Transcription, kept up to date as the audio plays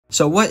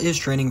So what is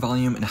training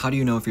volume and how do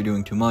you know if you're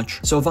doing too much?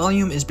 So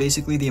volume is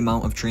basically the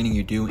amount of training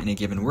you do in a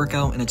given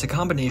workout, and it's a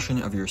combination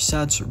of your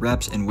sets,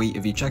 reps, and weight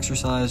of each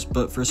exercise,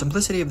 but for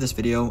simplicity of this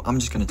video, I'm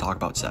just going to talk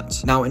about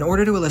sets. Now, in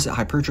order to elicit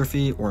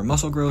hypertrophy or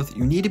muscle growth,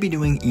 you need to be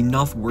doing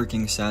enough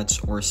working sets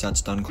or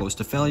sets done close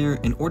to failure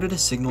in order to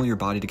signal your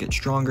body to get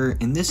stronger,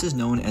 and this is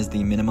known as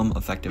the minimum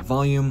effective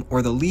volume,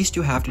 or the least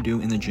you have to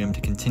do in the gym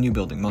to continue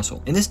building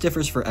muscle. And this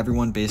differs for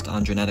everyone based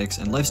on genetics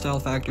and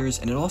lifestyle factors,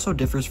 and it also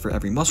differs for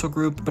every muscle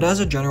group, but as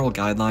a general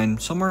guideline,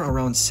 somewhere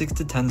around 6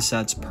 to 10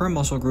 sets per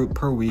muscle group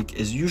per week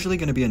is usually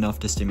going to be enough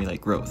to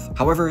stimulate growth.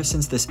 However,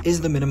 since this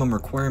is the minimum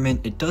requirement,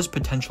 it does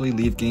potentially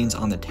leave gains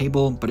on the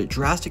table, but it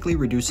drastically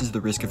reduces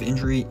the risk of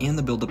injury and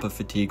the buildup of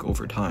fatigue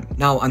over time.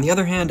 Now, on the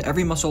other hand,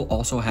 every muscle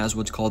also has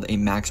what's called a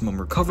maximum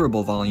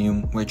recoverable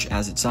volume, which,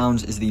 as it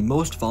sounds, is the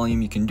most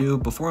volume you can do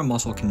before a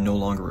muscle can no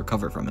longer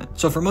recover from it.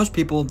 So for most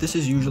people, this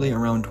is usually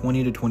around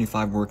 20 to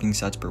 25 working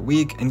sets per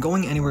week, and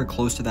going anywhere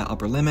close to that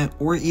upper limit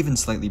or even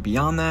slightly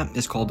beyond that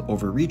is called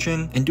overreaching.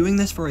 And doing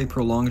this for a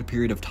prolonged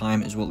period of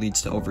time is what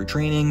leads to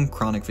overtraining,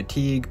 chronic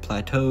fatigue,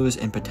 plateaus,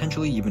 and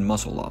potentially even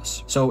muscle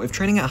loss. So if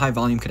training at high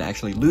volume could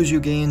actually lose you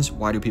gains,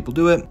 why do people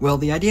do it? Well,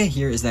 the idea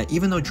here is that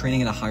even though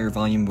training at a higher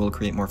volume will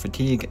create more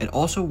fatigue, it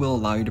also will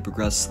allow you to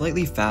progress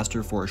slightly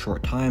faster for a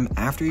short time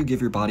after you give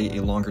your body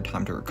a longer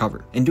time to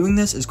recover. And doing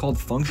this is called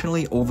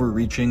functionally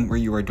overreaching, where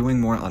you are doing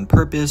more on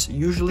purpose,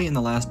 usually in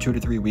the last 2 to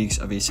 3 weeks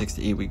of a 6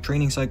 to 8 week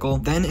training cycle,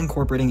 then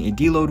incorporating a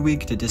deload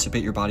week to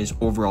dissipate your body's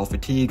overall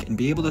fatigue and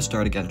be able to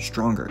start again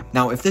stronger.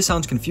 Now, if this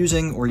sounds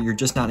confusing or you're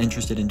just not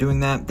interested in doing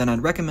that, then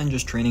I'd recommend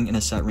just training in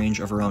a set range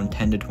of around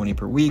 10 to 20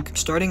 per week,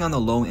 starting on the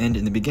low end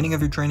in the beginning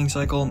of your training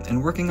cycle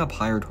and working up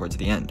higher towards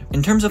the end.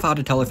 In terms of how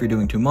to tell if you're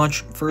doing too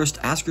much, first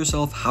ask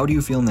yourself, how do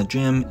you feel in the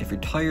gym? If you're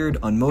tired,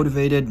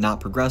 unmotivated, not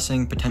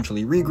progressing,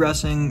 potentially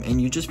regressing,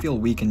 and you just feel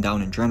weak and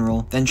down in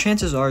general, then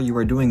chances are you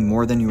are doing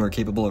more than you are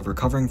capable of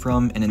recovering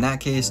from, and in that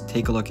case,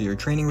 take a look at your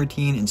training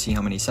routine and see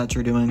how many sets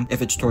you're doing.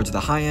 If it's towards the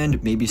high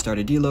end, maybe start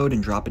a deload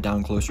and drop it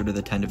down closer to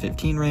the 10 to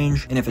 15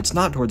 range. And if it's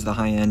not towards the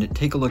high end,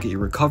 take a look at your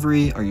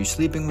recovery. Are you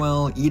sleeping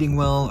well, eating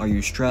well, are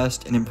you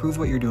stressed, and improve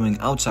what you're doing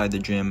outside the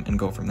gym and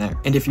go from there.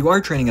 And if you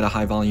are training at a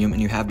high volume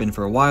and you have been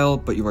for a while,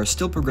 but you are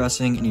still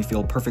progressing and you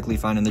feel perfectly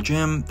fine in the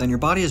gym, then your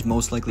body is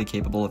most likely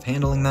capable of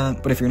handling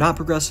that. But if you're not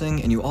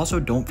progressing and you also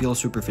don't feel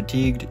super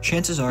fatigued,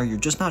 chances are you're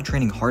just not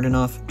training hard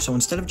enough. So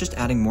instead of just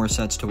adding more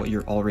sets to what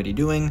you're already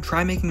doing,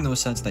 try making those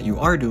sets that you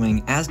are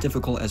doing as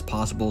difficult as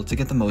possible to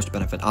get the most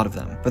benefit out of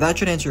them. But that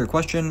should answer your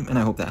question, and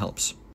I hope that helps.